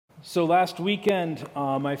So last weekend,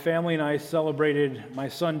 my family and I celebrated my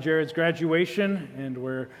son Jared's graduation, and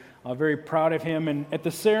we're very proud of him. And at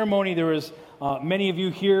the ceremony, there was many of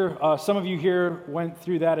you here, some of you here went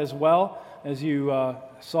through that as well, as you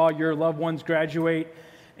saw your loved ones graduate.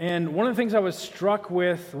 And one of the things I was struck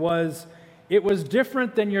with was it was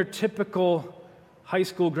different than your typical high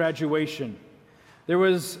school graduation. There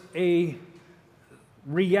was a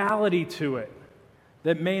reality to it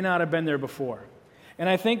that may not have been there before. And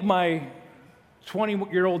I think my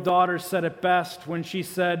 20-year-old daughter said it best when she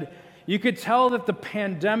said, you could tell that the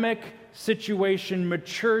pandemic situation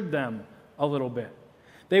matured them a little bit.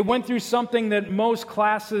 They went through something that most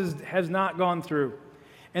classes has not gone through.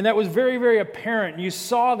 And that was very, very apparent. You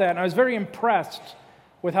saw that, and I was very impressed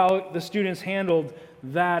with how the students handled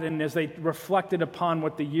that and as they reflected upon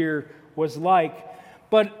what the year was like.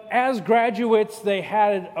 But as graduates, they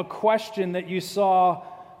had a question that you saw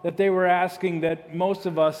that they were asking, that most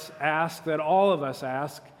of us ask, that all of us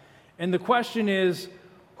ask. And the question is,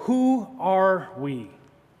 who are we?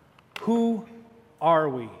 Who are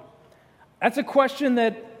we? That's a question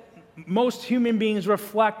that most human beings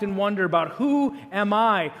reflect and wonder about. Who am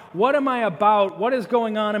I? What am I about? What is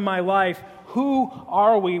going on in my life? Who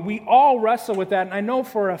are we? We all wrestle with that. And I know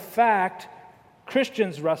for a fact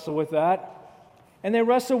Christians wrestle with that. And they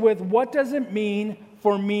wrestle with, what does it mean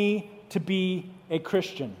for me to be a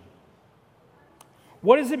Christian?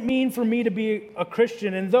 What does it mean for me to be a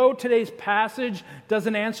Christian? And though today's passage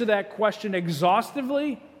doesn't answer that question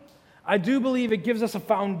exhaustively, I do believe it gives us a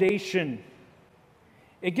foundation.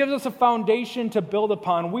 It gives us a foundation to build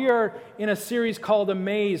upon. We are in a series called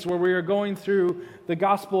Amaze, where we are going through the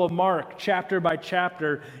Gospel of Mark, chapter by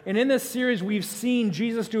chapter. And in this series, we've seen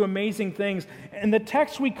Jesus do amazing things. And the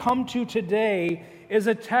text we come to today is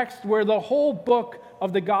a text where the whole book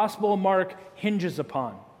of the Gospel of Mark hinges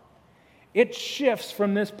upon. It shifts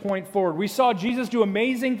from this point forward. We saw Jesus do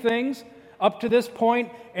amazing things up to this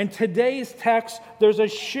point. In today's text, there's a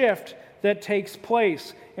shift that takes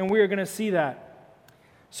place, and we are going to see that.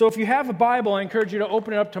 So if you have a Bible, I encourage you to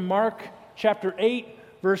open it up to Mark chapter 8,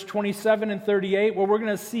 verse 27 and 38, where we're going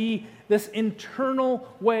to see this internal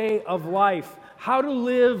way of life, how to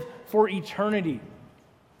live for eternity.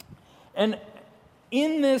 And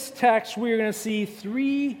in this text, we are going to see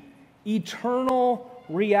three eternal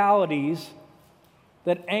realities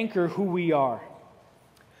that anchor who we are.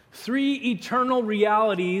 Three eternal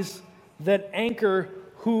realities that anchor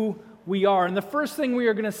who we are. And the first thing we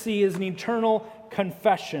are going to see is an eternal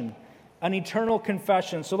confession. An eternal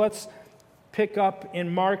confession. So let's pick up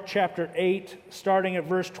in Mark chapter 8, starting at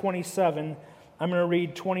verse 27. I'm going to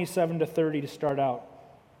read 27 to 30 to start out.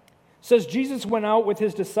 It says, Jesus went out with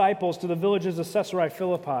his disciples to the villages of Caesarea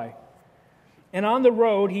Philippi. And on the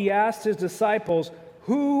road, he asked his disciples,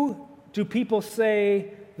 who do people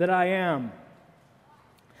say that I am?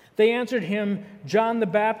 They answered him, John the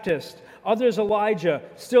Baptist, others Elijah,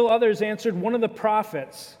 still others answered, one of the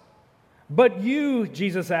prophets. But you,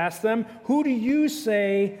 Jesus asked them, who do you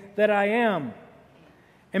say that I am?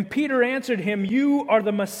 And Peter answered him, you are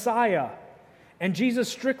the Messiah. And Jesus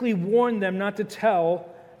strictly warned them not to tell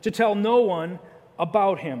no one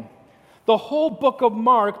about him. The whole book of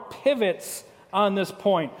Mark pivots on this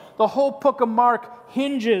point. The whole book of Mark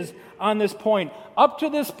hinges on this point. Up to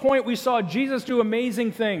this point, we saw Jesus do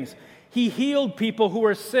amazing things. He healed people who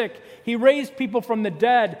were sick. He raised people from the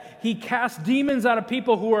dead. He cast demons out of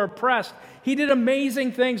people who were oppressed. He did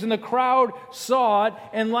amazing things, and the crowd saw it.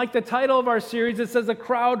 And like the title of our series, it says the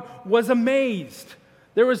crowd was amazed.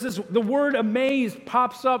 The word amazed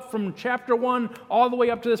pops up from chapter 1 all the way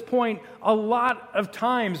up to this point a lot of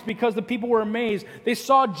times because the people were amazed. They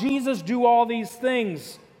saw Jesus do all these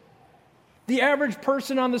things. The average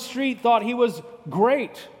person on the street thought he was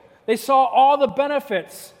great. They saw all the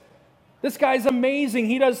benefits. This guy's amazing.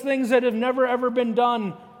 He does things that have never, ever been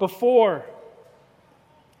done before.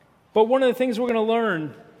 But one of the things we're going to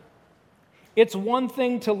learn, it's one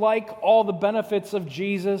thing to like all the benefits of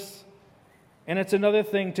Jesus, and it's another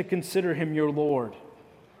thing to consider him your Lord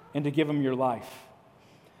and to give him your life.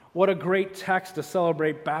 What a great text to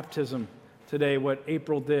celebrate baptism today, what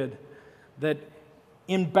April did. That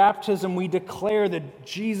in baptism we declare that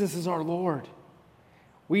Jesus is our Lord.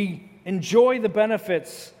 We enjoy the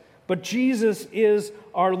benefits, but Jesus is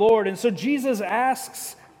our Lord. And so Jesus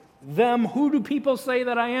asks them, who do people say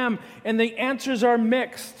that I am? And the answers are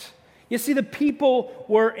mixed. You see, the people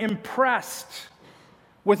were impressed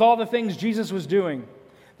with all the things Jesus was doing.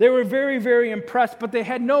 They were very, very impressed, but they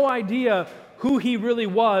had no idea who he really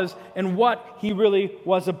was and what he really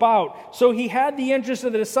was about. So he had the interest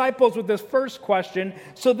of the disciples with this first question,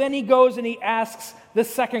 so then he goes and he asks the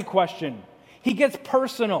second question. He gets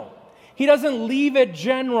personal. He doesn't leave it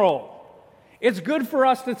general. It's good for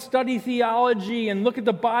us to study theology and look at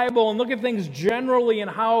the Bible and look at things generally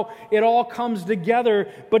and how it all comes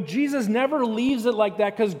together, but Jesus never leaves it like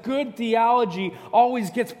that because good theology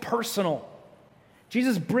always gets personal.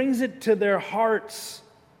 Jesus brings it to their hearts.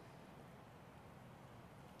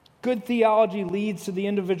 Good theology leads to the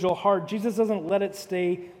individual heart. Jesus doesn't let it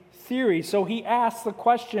stay theory. So he asks the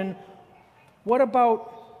question, what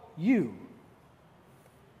about you?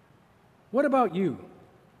 What about you?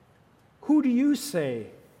 Who do you say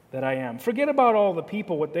that I am? Forget about all the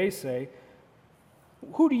people, what they say.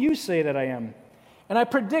 Who do you say that I am? And I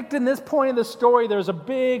predict in this point of the story, there's a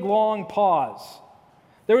big, long pause.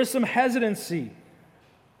 There was some hesitancy.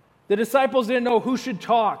 The disciples didn't know who should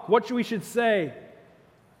talk, what we should say.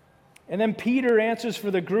 And then Peter answers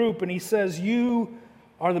for the group, and he says, you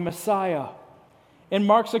are the Messiah. In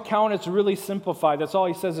Mark's account, it's really simplified. That's all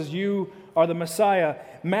he says is, you are the Messiah.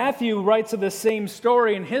 Matthew writes of the same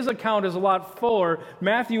story, and his account is a lot fuller.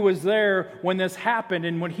 Matthew was there when this happened,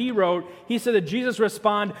 and when he wrote, he said that Jesus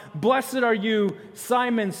responded, blessed are you,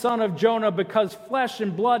 Simon, son of Jonah, because flesh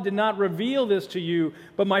and blood did not reveal this to you,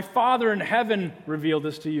 but my Father in heaven revealed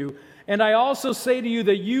this to you. And I also say to you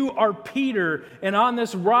that you are Peter, and on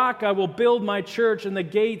this rock I will build my church, and the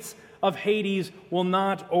gates of Hades will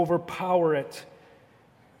not overpower it.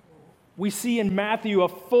 We see in Matthew a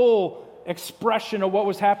full expression of what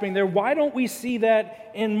was happening there. Why don't we see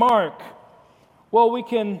that in Mark? Well, we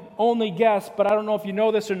can only guess, but I don't know if you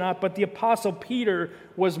know this or not, but the Apostle Peter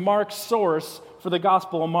was Mark's source for the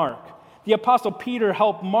Gospel of Mark. The Apostle Peter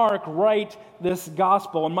helped Mark write this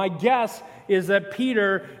gospel. And my guess is that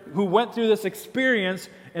Peter, who went through this experience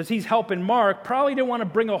as he's helping Mark, probably didn't want to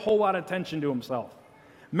bring a whole lot of attention to himself.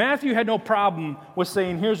 Matthew had no problem with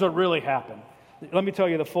saying, here's what really happened. Let me tell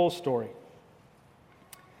you the full story.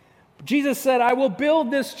 Jesus said, I will build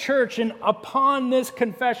this church, and upon this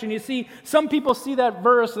confession. You see, some people see that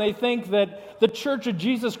verse and they think that the church of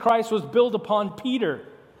Jesus Christ was built upon Peter.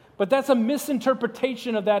 But that's a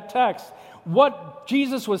misinterpretation of that text. What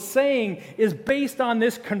Jesus was saying is based on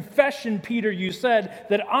this confession, Peter, you said,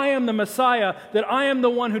 that I am the Messiah, that I am the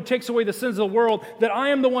one who takes away the sins of the world, that I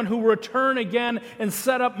am the one who will return again and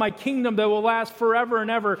set up my kingdom that will last forever and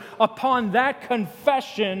ever. Upon that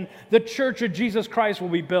confession, the church of Jesus Christ will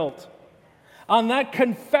be built. On that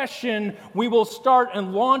confession, we will start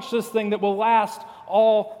and launch this thing that will last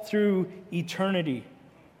all through eternity.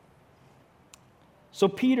 So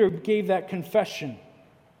Peter gave that confession.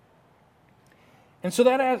 And so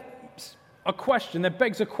that asks a question, that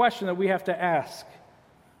begs a question that we have to ask.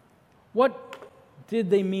 What did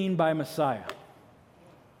they mean by Messiah?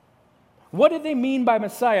 What did they mean by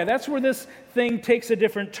Messiah? That's where this thing takes a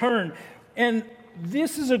different turn. And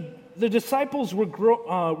this is the disciples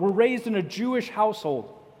were raised in a Jewish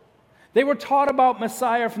household. They were taught about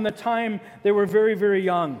Messiah from the time they were very, very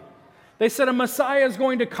young. They said a Messiah is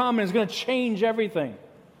going to come and is going to change everything.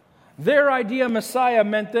 Their idea of Messiah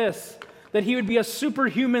meant this, that he would be a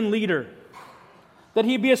superhuman leader. That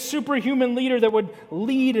he'd be a superhuman leader that would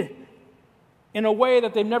lead in a way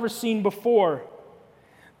that they've never seen before.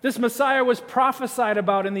 This Messiah was prophesied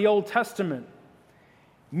about in the Old Testament.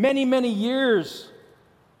 Many, many years,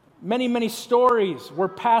 many stories were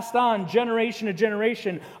passed on generation to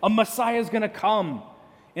generation. A Messiah is going to come,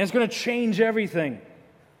 and it's going to change everything.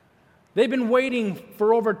 They've been waiting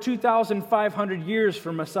for over 2,500 years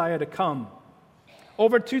for Messiah to come.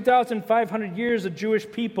 Over 2,500 years, the Jewish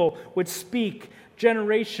people would speak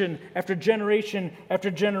generation after generation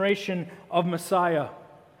after generation of Messiah.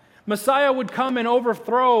 Messiah would come and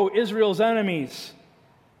overthrow Israel's enemies.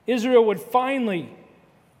 Israel would finally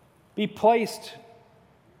be placed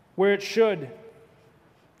where it should.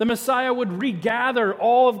 The Messiah would regather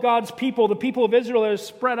all of God's people. The people of Israel that are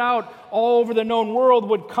spread out all over the known world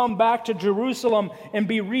would come back to Jerusalem and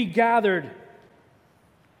be regathered.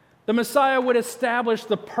 The Messiah would establish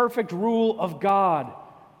the perfect rule of God.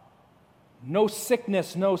 No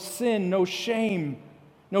sickness, no sin, no shame,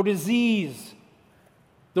 no disease.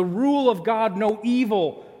 The rule of God, no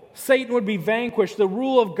evil. Satan would be vanquished. The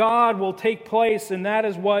rule of God will take place, and that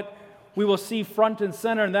is what we will see front and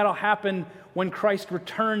center, and that'll happen when Christ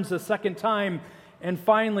returns the second time. And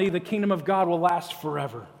finally, the kingdom of God will last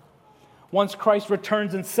forever. Once Christ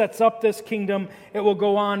returns and sets up this kingdom, it will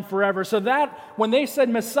go on forever. So that, when they said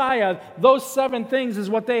Messiah, those 7 things is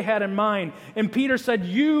what they had in mind. And Peter said,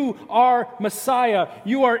 you are Messiah.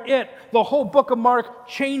 You are it. The whole book of Mark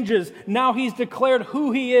changes. Now he's declared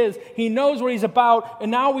who he is. He knows what he's about. And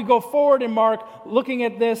now we go forward in Mark looking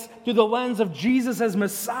at this through the lens of Jesus as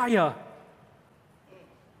Messiah.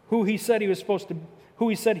 Who he said he was supposed to, who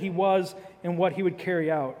he said he was, and what he would carry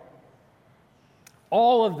out.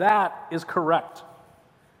 All of that is correct.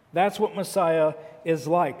 That's what Messiah is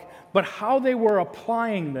like. But how they were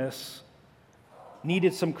applying this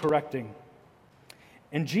needed some correcting.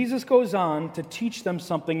 And Jesus goes on to teach them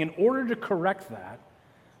something in order to correct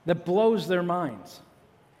that blows their minds.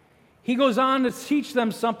 He goes on to teach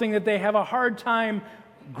them something that they have a hard time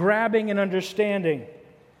grabbing and understanding,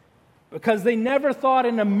 because they never thought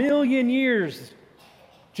in a million years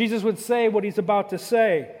Jesus would say what he's about to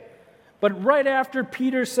say. But right after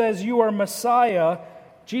Peter says, "You are Messiah,"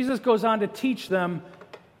 Jesus goes on to teach them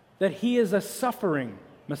that he is a suffering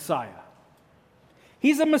Messiah.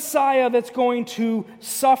 He's a Messiah that's going to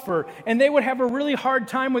suffer. And they would have a really hard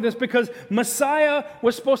time with this, because Messiah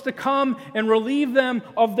was supposed to come and relieve them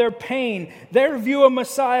of their pain. Their view of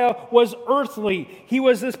Messiah was earthly. He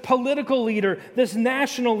was this political leader, this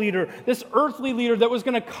national leader, this earthly leader that was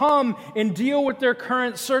going to come and deal with their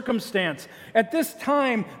current circumstance. At this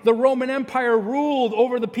time, the Roman Empire ruled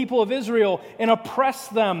over the people of Israel and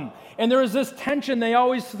oppressed them. And there was this tension. They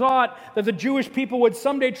always thought that the Jewish people would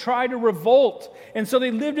someday try to revolt. And so they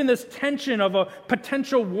lived in this tension of a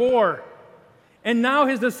potential war. And now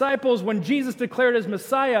his disciples, when Jesus declared as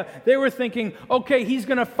Messiah, they were thinking, okay, he's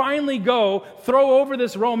going to finally go throw over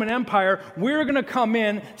this Roman Empire. We're going to come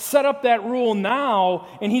in, set up that rule now,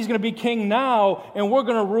 and he's going to be king now, and we're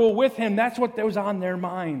going to rule with him. That's what was on their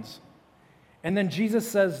minds. And then Jesus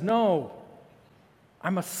says, no,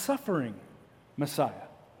 I'm a suffering Messiah.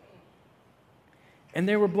 And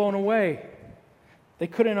they were blown away. They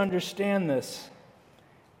couldn't understand this.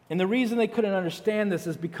 And the reason they couldn't understand this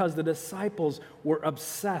is because the disciples were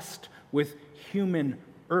obsessed with human,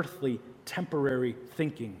 earthly, temporary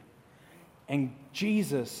thinking. And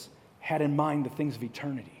Jesus had in mind the things of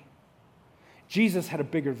eternity. Jesus had a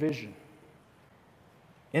bigger vision.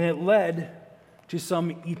 And it led to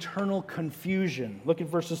some eternal confusion. Look at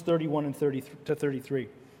verses 31 and 30 to 33.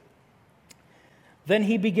 Then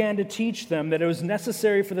he began to teach them that it was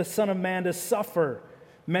necessary for the Son of Man to suffer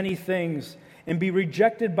many things and be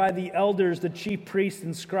rejected by the elders, the chief priests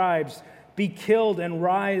and scribes, be killed and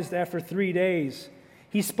rise after 3 days.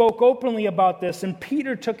 He spoke openly about this, and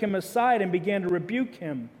Peter took him aside and began to rebuke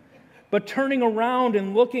him. But turning around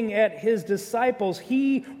and looking at his disciples,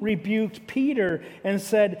 he rebuked Peter and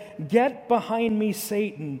said, "Get behind me,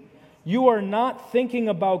 Satan. You are not thinking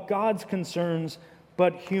about God's concerns,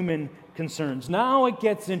 but human concerns." Now it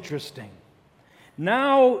gets interesting.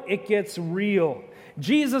 Now it gets real.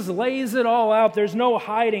 Jesus lays it all out. There's no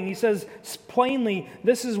hiding. He says plainly,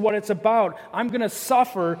 this is what it's about. I'm going to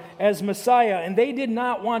suffer as Messiah. And they did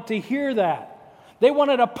not want to hear that. They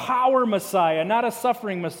wanted a power Messiah, not a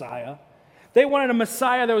suffering Messiah. They wanted a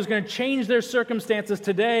Messiah that was going to change their circumstances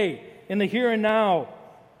today, in the here and now.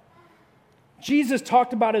 Jesus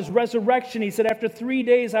talked about his resurrection. He said, after 3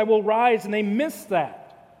 days I will rise, and they missed that.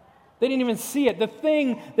 They didn't even see it. The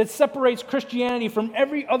thing that separates Christianity from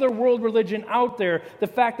every other world religion out there, the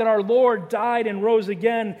fact that our Lord died and rose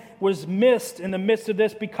again, was missed in the midst of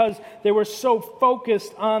this because they were so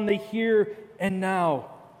focused on the here and now,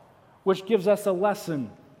 which gives us a lesson.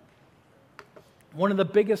 One of the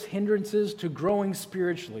biggest hindrances to growing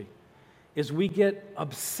spiritually is we get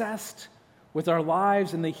obsessed with our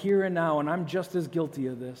lives in the here and now, and I'm just as guilty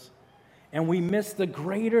of this. And we miss the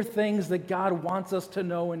greater things that God wants us to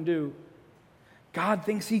know and do. God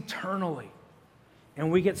thinks eternally.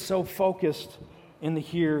 And we get so focused in the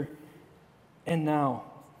here and now.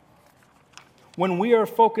 When we are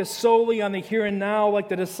focused solely on the here and now, like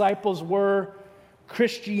the disciples were,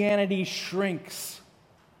 Christianity shrinks.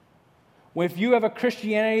 If you have a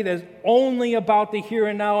Christianity that's only about the here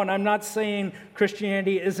and now, and I'm not saying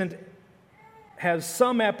Christianity has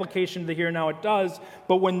some application to the here and now, it does,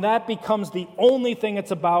 but when that becomes the only thing it's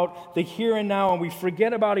about, the here and now, and we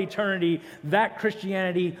forget about eternity, that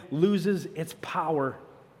Christianity loses its power.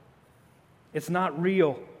 It's not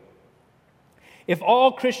real. If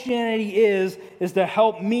all Christianity is to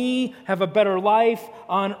help me have a better life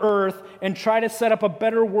on earth and try to set up a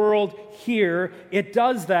better world here, it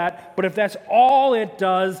does that, but if that's all it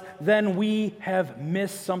does, then we have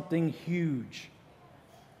missed something huge.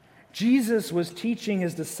 Jesus was teaching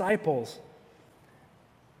his disciples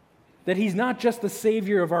that he's not just the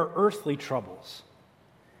Savior of our earthly troubles,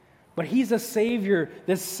 but he's a Savior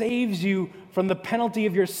that saves you from the penalty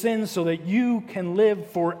of your sins so that you can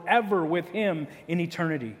live forever with him in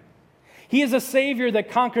eternity. He is a Savior that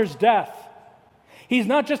conquers death. He's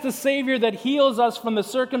not just a Savior that heals us from the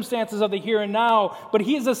circumstances of the here and now, but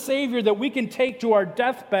He is a Savior that we can take to our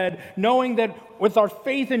deathbed, knowing that with our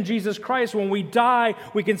faith in Jesus Christ, when we die,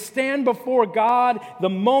 we can stand before God the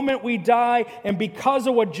moment we die, and because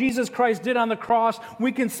of what Jesus Christ did on the cross,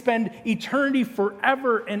 we can spend eternity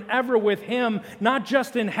forever and ever with Him, not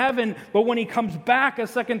just in heaven, but when He comes back a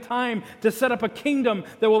second time to set up a kingdom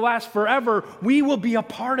that will last forever, we will be a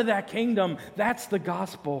part of that kingdom. That's the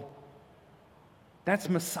gospel. That's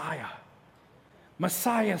Messiah.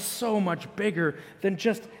 Messiah is so much bigger than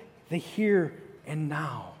just the here and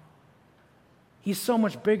now. He's so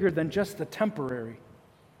much bigger than just the temporary.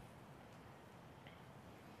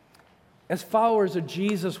 As followers of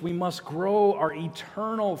Jesus, we must grow our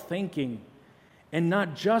eternal thinking and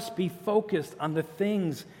not just be focused on the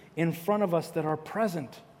things in front of us that are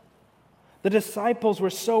present. The disciples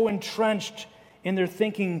were so entrenched in their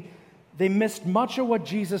thinking, they missed much of what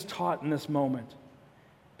Jesus taught in this moment,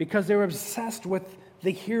 because they were obsessed with the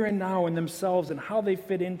here and now in themselves and how they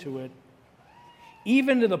fit into it.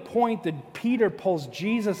 Even to the point that Peter pulls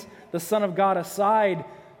Jesus, the Son of God, aside.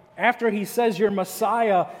 After he says, "You're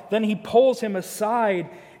Messiah," then he pulls him aside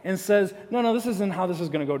and says, No, this isn't how this is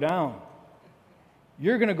going to go down.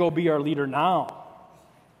 You're going to go be our leader now.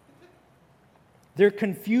 Their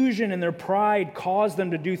confusion and their pride caused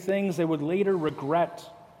them to do things they would later regret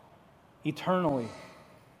eternally.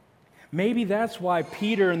 Maybe that's why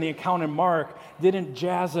Peter in the account in Mark didn't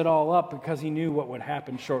jazz it all up, because he knew what would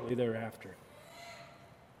happen shortly thereafter.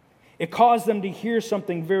 It caused them to hear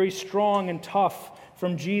something very strong and tough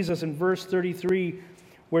from Jesus in verse 33,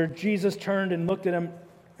 where Jesus turned and looked at him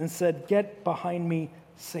and said, "Get behind me,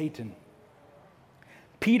 Satan."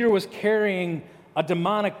 Peter was carrying a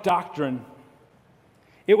demonic doctrine.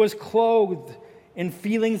 It was clothed in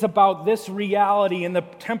feelings about this reality and the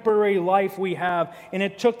temporary life we have. And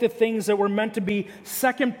it took the things that were meant to be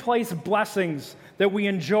second-place blessings that we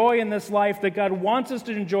enjoy in this life, that God wants us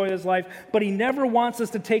to enjoy this life, but He never wants us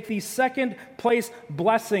to take these second-place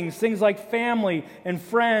blessings, things like family and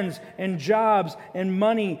friends and jobs and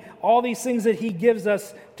money, all these things that He gives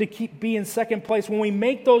us to be in second place. When we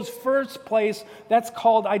make those first place, that's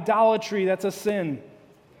called idolatry. That's a sin.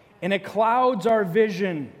 And it clouds our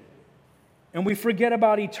vision, and we forget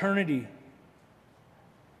about eternity.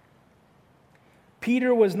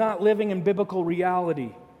 Peter was not living in biblical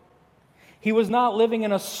reality. He was not living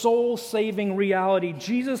in a soul-saving reality.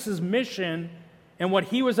 Jesus' mission and what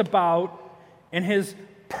He was about and His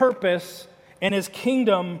purpose and His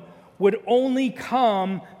kingdom would only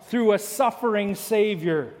come through a suffering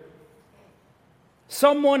Savior.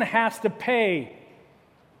 Someone has to pay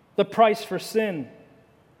the price for sin.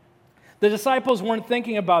 The disciples weren't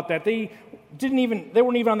thinking about that. They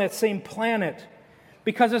weren't even on that same planet,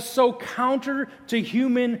 because it's so counter to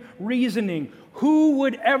human reasoning. Who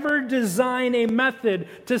would ever design a method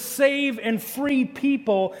to save and free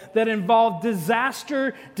people that involved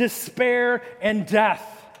disaster, despair, and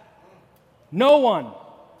death? No one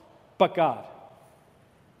but God.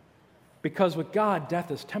 Because with God,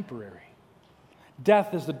 death is temporary.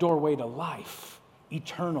 Death is the doorway to life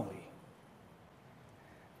eternally.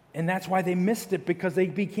 And that's why they missed it, because they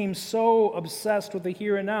became so obsessed with the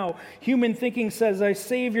here and now. Human thinking says a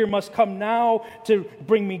Savior must come now to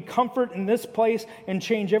bring me comfort in this place and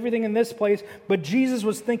change everything in this place. But Jesus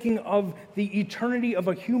was thinking of the eternity of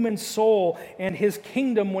a human soul and His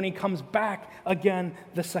kingdom when He comes back again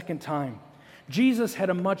the second time. Jesus had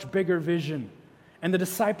a much bigger vision, and the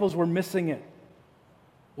disciples were missing it.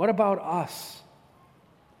 What about us?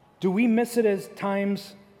 Do we miss it at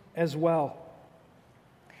times as well?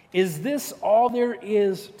 Is this all there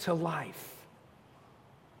is to life?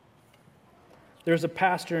 There's a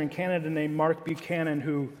pastor in Canada named Mark Buchanan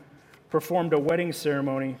who performed a wedding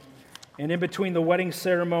ceremony. And in between the wedding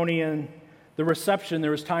ceremony and the reception,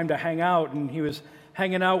 there was time to hang out. And he was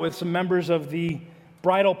hanging out with some members of the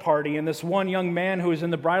bridal party. And this one young man who was in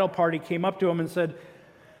the bridal party came up to him and said,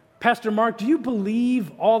 "Pastor Mark, do you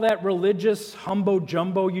believe all that religious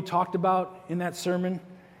humbo-jumbo you talked about in that sermon?"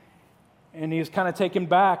 And he was kind of taken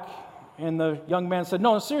back. And the young man said,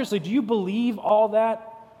 "No, seriously, do you believe all that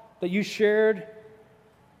you shared?"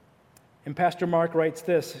 And Pastor Mark writes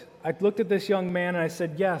this: "I looked at this young man and I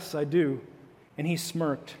said, 'Yes, I do.' And he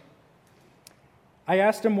smirked. I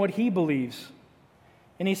asked him what he believes.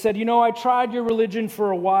 And he said, 'I tried your religion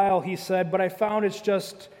for a while,' he said, 'but I found it's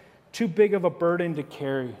just too big of a burden to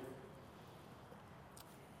carry.'"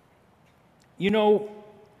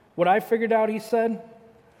 What I figured out, he said?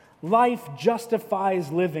 Life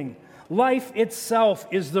justifies living. Life itself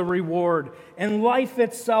is the reward, and life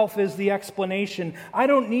itself is the explanation. I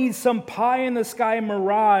don't need some pie-in-the-sky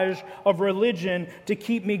mirage of religion to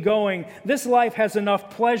keep me going. This life has enough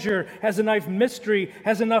pleasure, has enough mystery,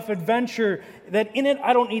 has enough adventure, that in it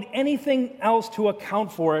I don't need anything else to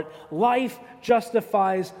account for it. Life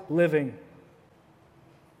justifies living.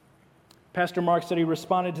 Pastor Mark said he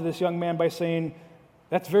responded to this young man by saying,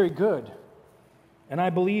 "That's very good, and I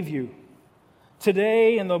believe you."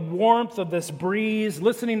 Today, in the warmth of this breeze,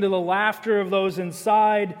 listening to the laughter of those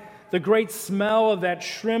inside, the great smell of that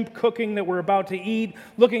shrimp cooking that we're about to eat,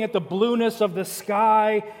 looking at the blueness of the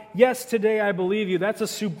sky, yes, today I believe you. That's a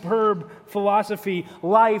superb philosophy.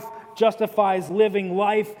 Life justifies living.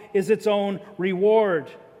 Life is its own reward.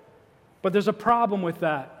 But there's a problem with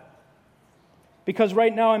that. Because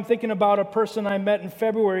right now I'm thinking about a person I met in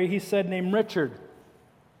February, he said, named Richard.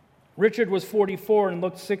 Richard was 44 and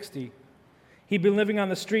looked 60. He'd been living on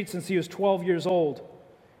the street since he was 12 years old,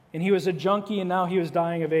 and he was a junkie, and now he was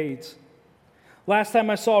dying of AIDS. Last time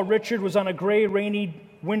I saw Richard was on a gray, rainy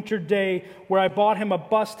winter day where I bought him a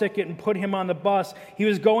bus ticket and put him on the bus. He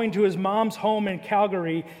was going to his mom's home in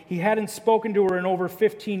Calgary. He hadn't spoken to her in over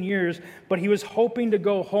 15 years, but he was hoping to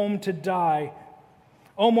go home to die.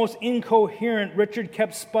 Almost incoherent, Richard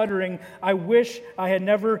kept sputtering, "I wish I had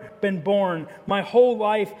never been born. My whole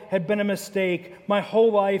life had been a mistake. My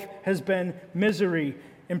whole life has been misery."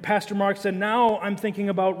 And Pastor Mark said, "Now I'm thinking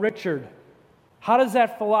about Richard. How does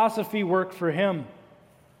that philosophy work for him?"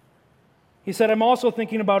 He said, "I'm also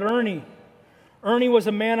thinking about Ernie. Ernie was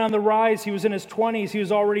a man on the rise. He was in his 20s. He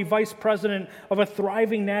was already vice president of a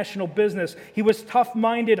thriving national business. He was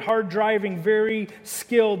tough-minded, hard-driving, very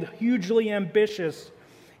skilled, hugely ambitious.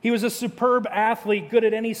 He was a superb athlete, good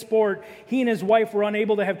at any sport. He and his wife were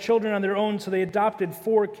unable to have children on their own, so they adopted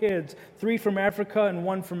 4 kids, 3 from Africa and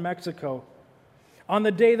 1 from Mexico. On the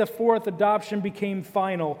day the 4th adoption became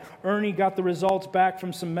final, Ernie got the results back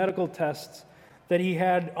from some medical tests that he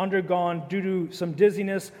had undergone due to some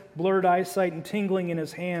dizziness, blurred eyesight, and tingling in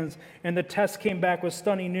his hands. And the test came back with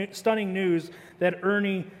stunning news that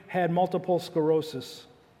Ernie had multiple sclerosis."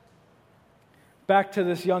 Back to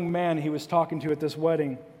this young man he was talking to at this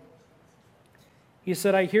wedding. He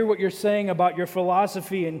said, "I hear what you're saying about your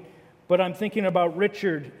philosophy, but I'm thinking about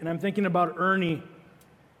Richard, and I'm thinking about Ernie.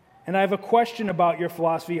 And I have a question about your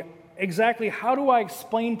philosophy. Exactly how do I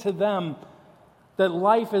explain to them that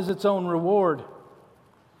life is its own reward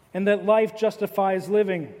and that life justifies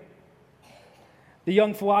living?" The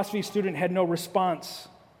young philosophy student had no response.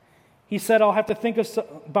 He said, "I'll have to think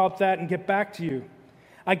about that and get back to you."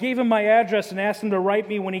 I gave him my address and asked him to write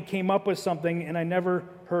me when he came up with something, and I never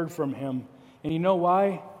heard from him. And you know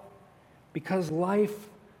why? Because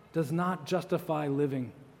life does not justify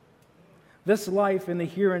living. This life in the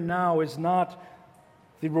here and now is not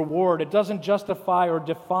the reward. It doesn't justify or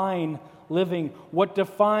define living. What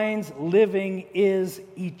defines living is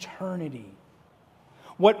eternity.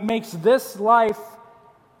 What makes this life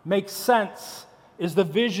make sense is the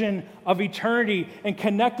vision of eternity and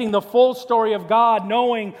connecting the full story of God,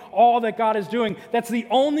 knowing all that God is doing. That's the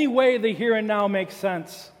only way the here and now makes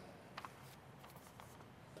sense.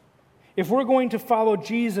 If we're going to follow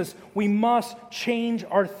Jesus, we must change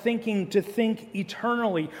our thinking to think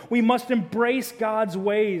eternally. We must embrace God's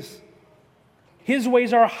ways. His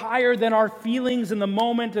ways are higher than our feelings in the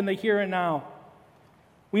moment and the here and now.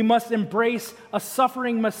 We must embrace a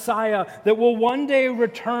suffering Messiah that will one day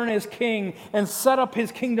return as king and set up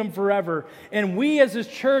his kingdom forever. And we as his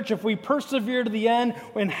church, if we persevere to the end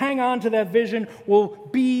and hang on to that vision, will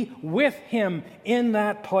be with him in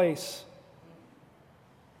that place.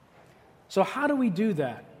 So how do we do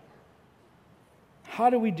that? How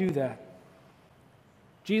do we do that?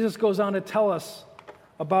 Jesus goes on to tell us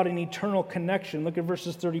about an eternal connection. Look at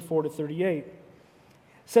verses 34 to 38. It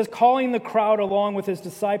says, calling the crowd along with his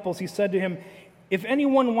disciples, he said to him, "If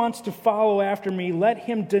anyone wants to follow after me, let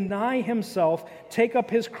him deny himself, take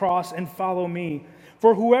up his cross, and follow me.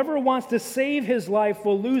 For whoever wants to save his life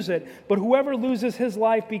will lose it, but whoever loses his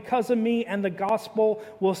life because of me and the gospel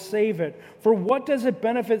will save it. For what does it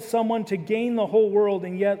benefit someone to gain the whole world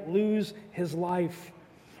and yet lose his life?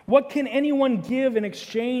 What can anyone give in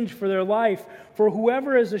exchange for their life? For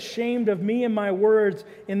whoever is ashamed of me and my words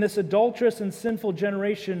in this adulterous and sinful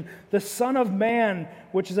generation, the Son of Man,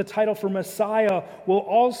 which is a title for Messiah, will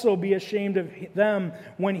also be ashamed of them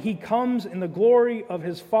when he comes in the glory of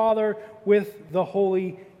his Father with the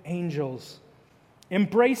holy angels."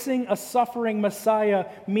 Embracing a suffering Messiah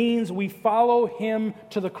means we follow him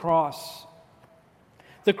to the cross.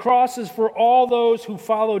 The cross is for all those who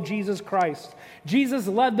follow Jesus Christ. Jesus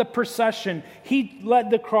led the procession. He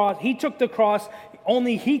led the cross. He took the cross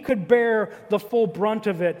Only he could bear the full brunt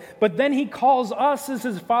of it. But then he calls us as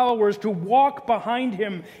his followers to walk behind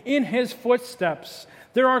him in his footsteps.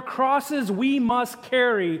 There are crosses we must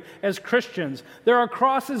carry as Christians. There are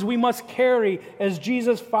crosses we must carry as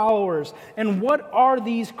Jesus followers. And what are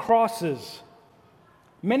these crosses?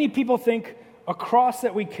 Many people think a cross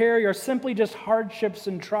that we carry are simply just hardships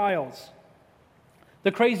and trials.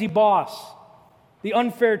 The crazy boss, the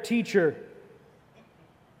unfair teacher,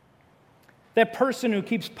 that person who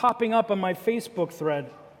keeps popping up on my Facebook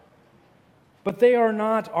thread. But they are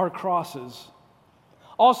not our crosses.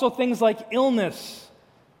 Also, things like illness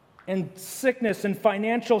and sickness and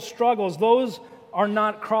financial struggles, those are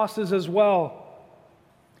not crosses as well.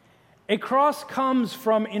 A cross comes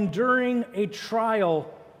from enduring a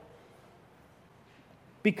trial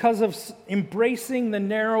because of embracing the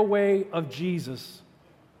narrow way of Jesus.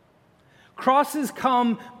 Crosses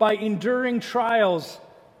come by enduring trials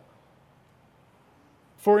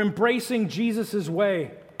for embracing Jesus'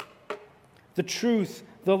 way, the truth,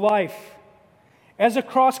 the life. As a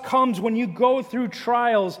cross comes when you go through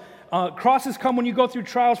trials, crosses come when you go through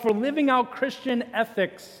trials for living out Christian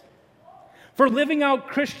ethics, for living out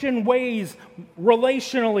Christian ways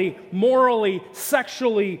relationally, morally,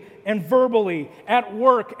 sexually, and verbally, at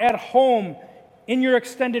work, at home, in your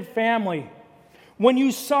extended family. When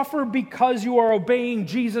you suffer because you are obeying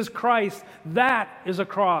Jesus Christ, that is a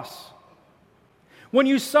cross. When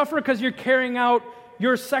you suffer because you're carrying out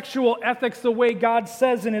your sexual ethics the way God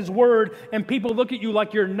says in His Word, and people look at you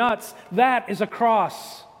like you're nuts, that is a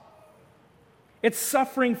cross. It's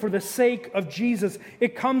suffering for the sake of Jesus.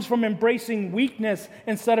 It comes from embracing weakness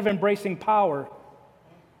instead of embracing power.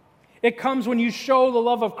 It comes when you show the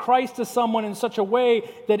love of Christ to someone in such a way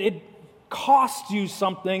that it costs you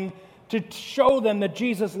something to show them that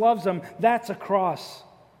Jesus loves them. That's a cross.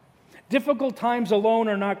 Difficult times alone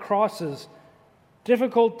are not crosses.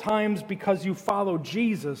 Difficult times because you follow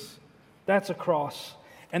Jesus, that's a cross.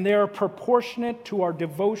 And they are proportionate to our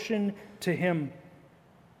devotion to Him.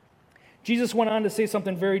 Jesus went on to say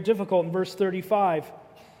something very difficult in verse 35.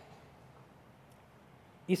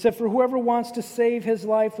 He said, "For whoever wants to save his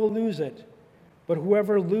life will lose it, but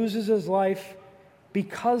whoever loses his life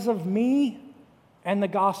because of me and the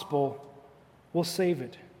gospel will save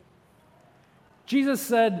it." Jesus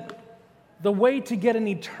said, the way to get an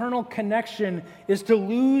eternal connection is to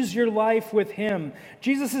lose your life with Him.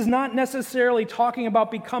 Jesus is not necessarily talking about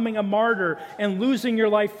becoming a martyr and losing your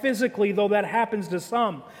life physically, though that happens to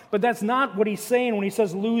some. But that's not what He's saying when He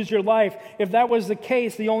says lose your life. If that was the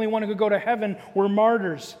case, the only one who could go to heaven were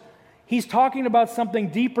martyrs. He's talking about something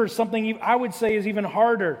deeper, something I would say is even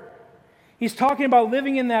harder. He's talking about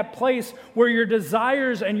living in that place where your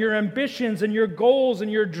desires and your ambitions and your goals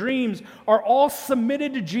and your dreams are all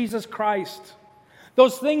submitted to Jesus Christ.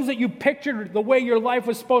 Those things that you pictured the way your life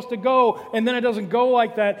was supposed to go, and then it doesn't go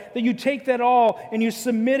like that you take that all and you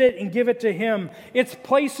submit it and give it to Him. It's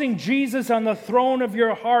placing Jesus on the throne of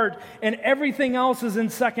your heart, and everything else is in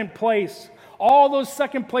second place. All those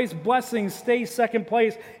second place blessings stay second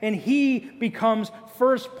place, and He becomes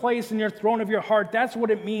first place in your throne of your heart. That's what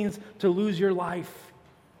it means to lose your life.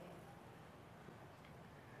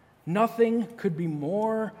 Nothing could be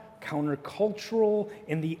more countercultural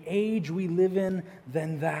in the age we live in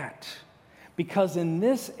than that. Because in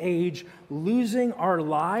this age, losing our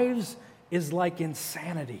lives is like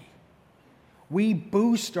insanity. We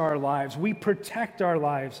boost our lives. We protect our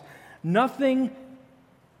lives. Nothing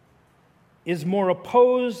is more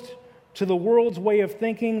opposed to the world's way of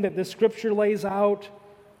thinking that the Scripture lays out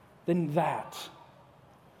than that.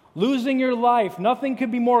 Losing your life, nothing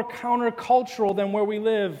could be more countercultural than where we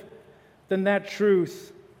live than that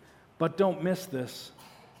truth. But don't miss this.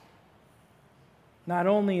 Not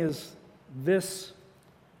only is this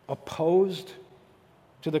opposed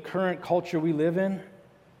to the current culture we live in,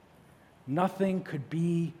 nothing could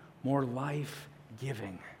be more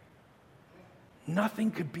life-giving.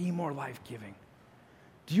 Nothing could be more life-giving.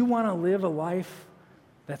 Do you want to live a life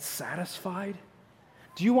that's satisfied?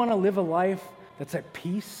 Do you want to live a life that's at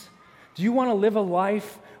peace? Do you want to live a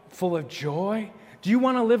life full of joy? Do you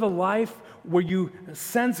want to live a life where you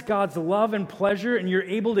sense God's love and pleasure and you're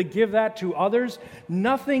able to give that to others?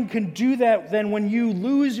 Nothing can do that than when you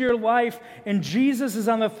lose your life and Jesus is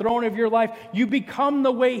on the throne of your life. You become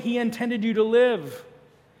the way He intended you to live.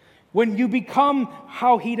 When you become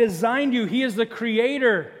how He designed you, He is the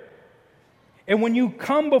creator. And when you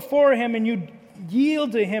come before Him and you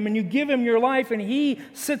yield to Him and you give Him your life and He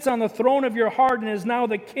sits on the throne of your heart and is now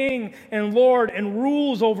the King and Lord and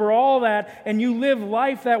rules over all that, and you live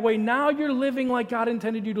life that way, now you're living like God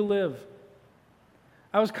intended you to live.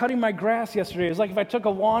 I was cutting my grass yesterday. It was like if I took a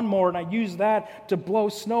lawnmower and I used that to blow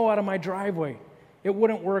snow out of my driveway, it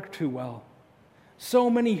wouldn't work too well. So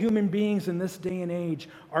many human beings in this day and age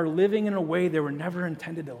are living in a way they were never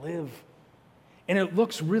intended to live. And it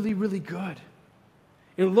looks really, really good.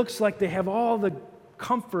 It looks like they have all the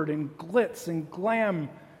comfort and glitz and glam,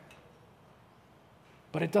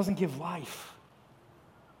 but it doesn't give life.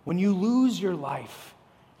 When you lose your life,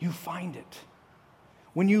 you find it.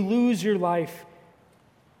 When you lose your life,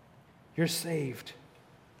 you're saved.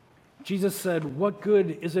 Jesus said, what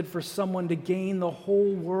good is it for someone to gain the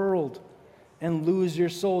whole world and lose your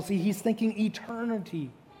soul? See, he's thinking eternity.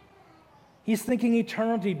 He's thinking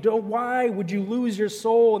eternity. Why would you lose your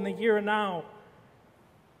soul in the here and now?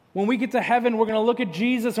 When we get to heaven, we're going to look at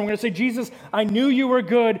Jesus and we're going to say, Jesus, I knew you were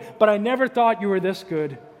good, but I never thought you were this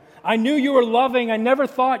good. I knew you were loving. I never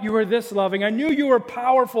thought you were this loving. I knew you were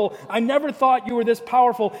powerful. I never thought you were this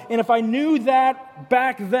powerful. And if I knew that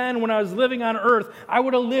back then when I was living on earth, I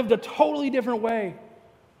would have lived a totally different way.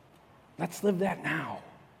 Let's live that now.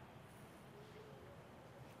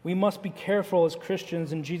 We must be careful as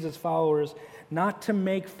Christians and Jesus followers not to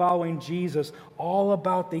make following Jesus all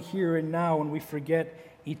about the here and now and we forget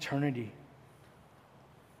eternity.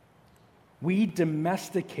 We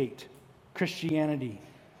domesticate Christianity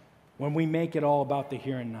when we make it all about the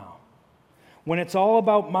here and now. When it's all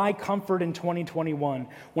about my comfort in 2021,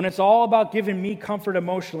 when it's all about giving me comfort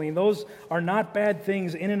emotionally, and those are not bad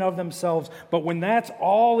things in and of themselves, but when that's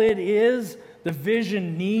all it is, the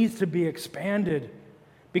vision needs to be expanded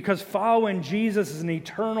because following Jesus is an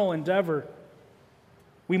eternal endeavor.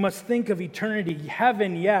 We must think of eternity,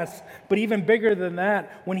 heaven, yes, but even bigger than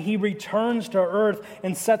that, when he returns to earth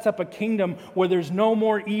and sets up a kingdom where there's no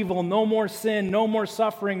more evil, no more sin, no more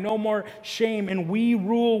suffering, no more shame, and we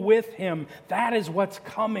rule with him. That is what's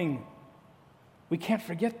coming. We can't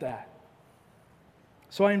forget that.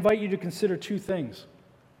 So I invite you to consider two things.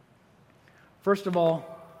 First of all,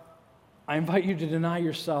 I invite you to deny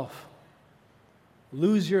yourself.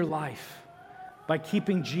 Lose your life by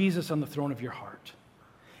keeping Jesus on the throne of your heart.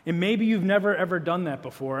 And maybe you've never, ever done that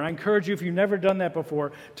before. And I encourage you, if you've never done that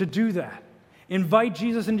before, to do that. Invite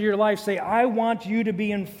Jesus into your life. Say, I want you to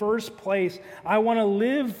be in first place. I want to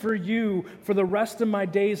live for you for the rest of my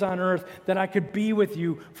days on earth, that I could be with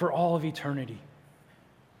you for all of eternity.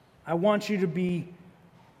 I want you to be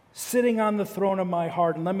sitting on the throne of my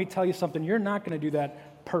heart. And let me tell you something, you're not going to do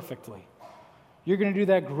that perfectly. You're going to do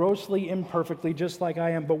that grossly imperfectly, just like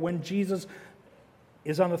I am. But when Jesus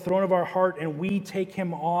is on the throne of our heart and we take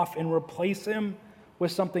him off and replace him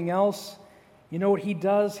with something else, you know what he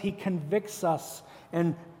does? He convicts us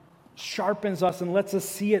and sharpens us and lets us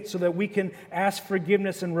see it so that we can ask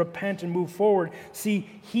forgiveness and repent and move forward. See,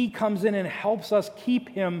 he comes in and helps us keep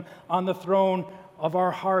him on the throne of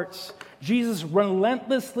our hearts. Jesus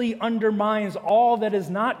relentlessly undermines all that is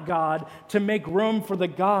not God to make room for the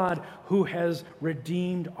God who has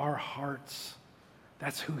redeemed our hearts.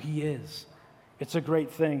 That's who he is. It's a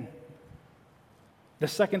great thing. The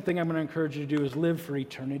second thing I'm going to encourage you to do is live for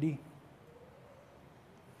eternity.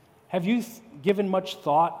 Have you given much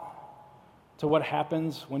thought to what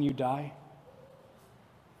happens when you die?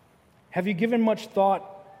 Have you given much thought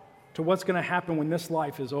to what's going to happen when this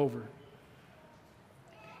life is over?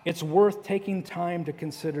 It's worth taking time to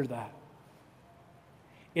consider that.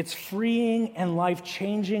 It's freeing and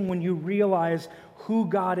life-changing when you realize who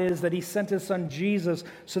God is, that he sent his son Jesus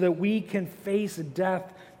so that we can face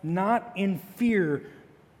death not in fear,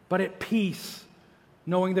 but at peace,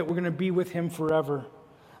 knowing that we're going to be with him forever.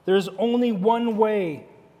 There's only one way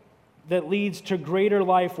that leads to greater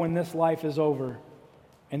life when this life is over,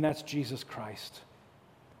 and that's Jesus Christ,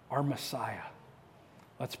 our Messiah.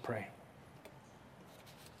 Let's pray.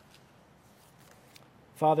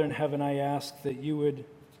 Father in heaven, I ask that you would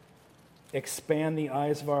expand the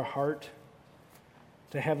eyes of our heart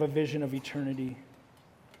to have a vision of eternity.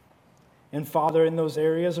 And Father, in those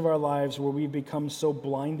areas of our lives where we've become so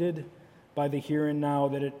blinded by the here and now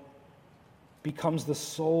that it becomes the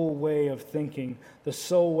sole way of thinking, the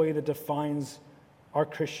sole way that defines our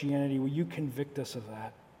Christianity, will you convict us of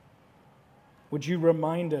that? Would you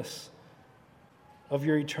remind us of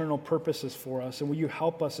your eternal purposes for us? And will you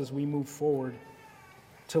help us as we move forward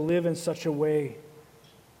to live in such a way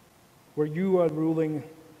where you are ruling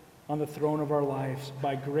on the throne of our lives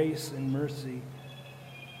by grace and mercy?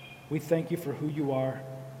 We thank you for who you are,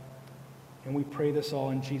 and we pray this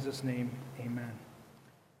all in Jesus' name. Amen.